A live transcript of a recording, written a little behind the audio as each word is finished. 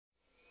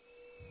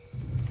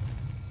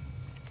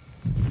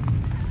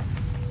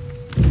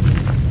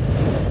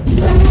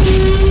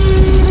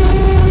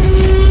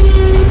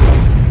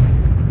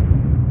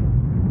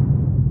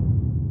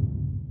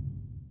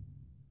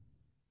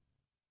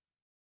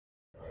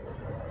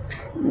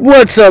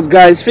What's up,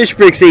 guys?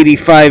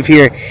 FishBricks85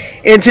 here,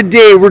 and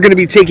today we're going to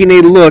be taking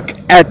a look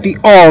at the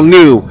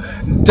all-new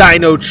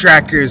Dino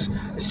Trackers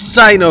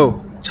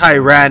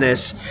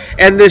Sinotyrannus,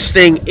 and this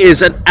thing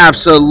is an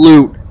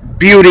absolute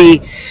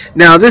beauty.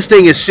 Now, this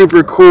thing is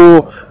super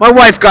cool. My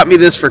wife got me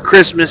this for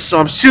Christmas, so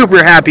I'm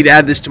super happy to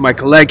add this to my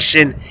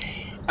collection.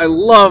 I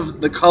love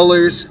the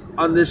colors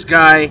on this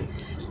guy,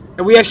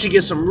 and we actually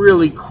get some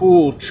really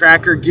cool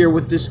tracker gear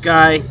with this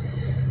guy.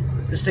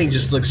 This thing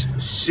just looks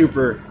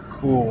super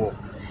cool.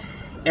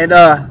 And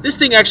this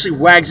thing actually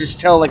wags its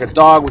tail like a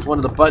dog with one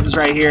of the buttons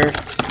right here.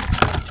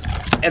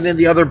 And then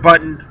the other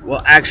button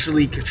will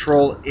actually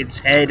control its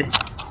head.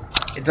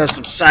 It does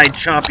some side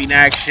chomping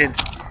action.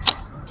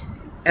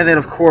 And then,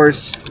 of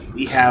course,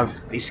 we have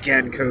a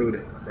scan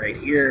code right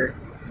here.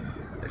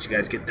 Let you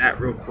guys get that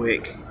real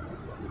quick.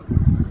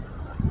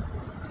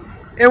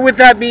 And with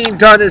that being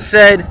done and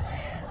said,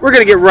 we're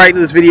going to get right into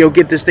this video,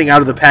 get this thing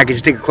out of the package,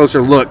 and take a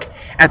closer look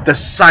at the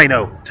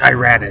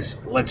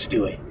Sinotyrannus. Let's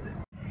do it.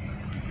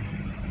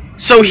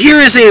 So here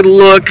is a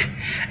look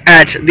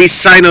at the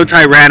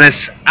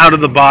Sinotyrannus out of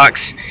the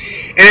box.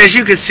 And as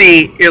you can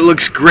see, it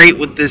looks great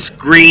with this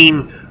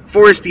green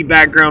foresty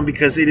background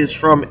because it is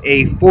from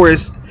a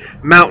forest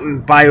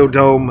mountain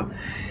biodome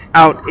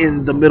out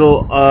in the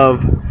middle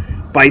of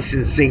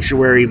Bison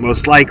Sanctuary,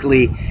 most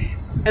likely.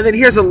 And then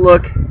here's a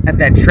look at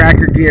that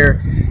tracker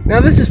gear. Now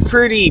this is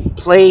pretty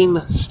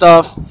plain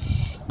stuff,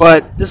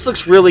 but this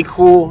looks really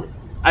cool.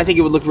 I think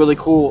it would look really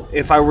cool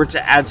if I were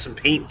to add some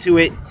paint to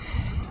it.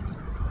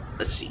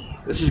 Let's see.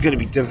 This is going to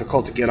be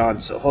difficult to get on,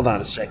 so hold on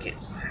a second.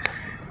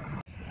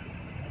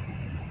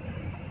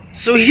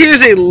 So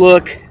here's a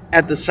look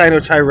at the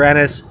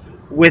Sinotyrannus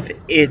with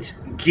its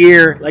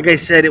gear. Like I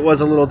said, it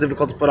was a little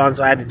difficult to put on,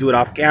 so I had to do it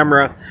off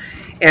camera.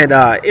 And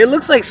it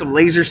looks like some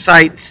laser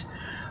sights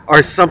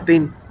or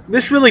something.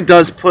 This really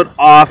does put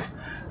off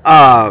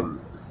some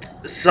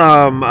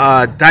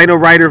Dino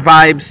Rider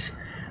vibes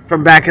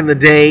from back in the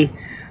day.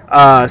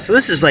 So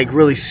this is like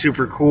really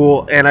super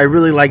cool, and I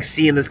really like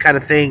seeing this kind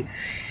of thing.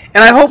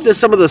 And I hope that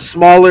some of the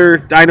smaller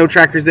dino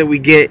trackers that we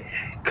get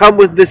come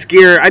with this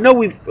gear. I know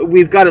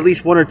we've got at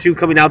least one or two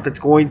coming out that's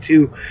going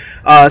to.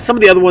 Some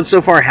of the other ones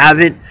so far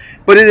haven't,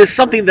 but it is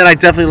something that I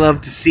definitely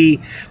love to see.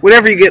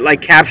 Whenever you get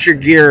like capture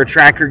gear or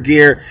tracker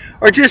gear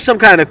or just some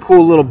kind of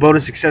cool little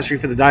bonus accessory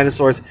for the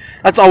dinosaurs,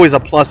 that's always a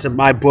plus in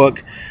my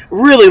book.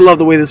 Really love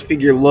the way this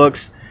figure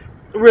looks.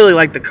 Really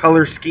like the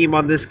color scheme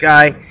on this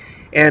guy.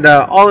 And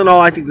all in all,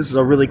 I think this is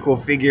a really cool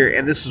figure,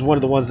 and this is one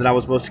of the ones that I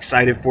was most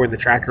excited for in the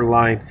tracker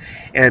line,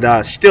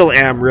 and still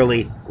am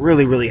really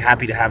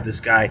happy to have this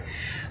guy.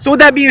 So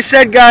with that being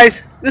said,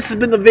 guys, this has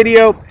been the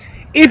video.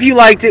 If you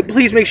liked it,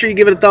 please make sure you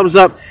give it a thumbs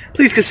up.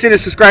 Please consider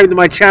subscribing to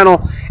my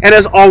channel, and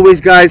as always,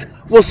 guys,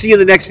 we'll see you in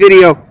the next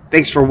video.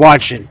 Thanks for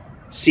watching.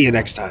 See you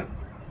next time.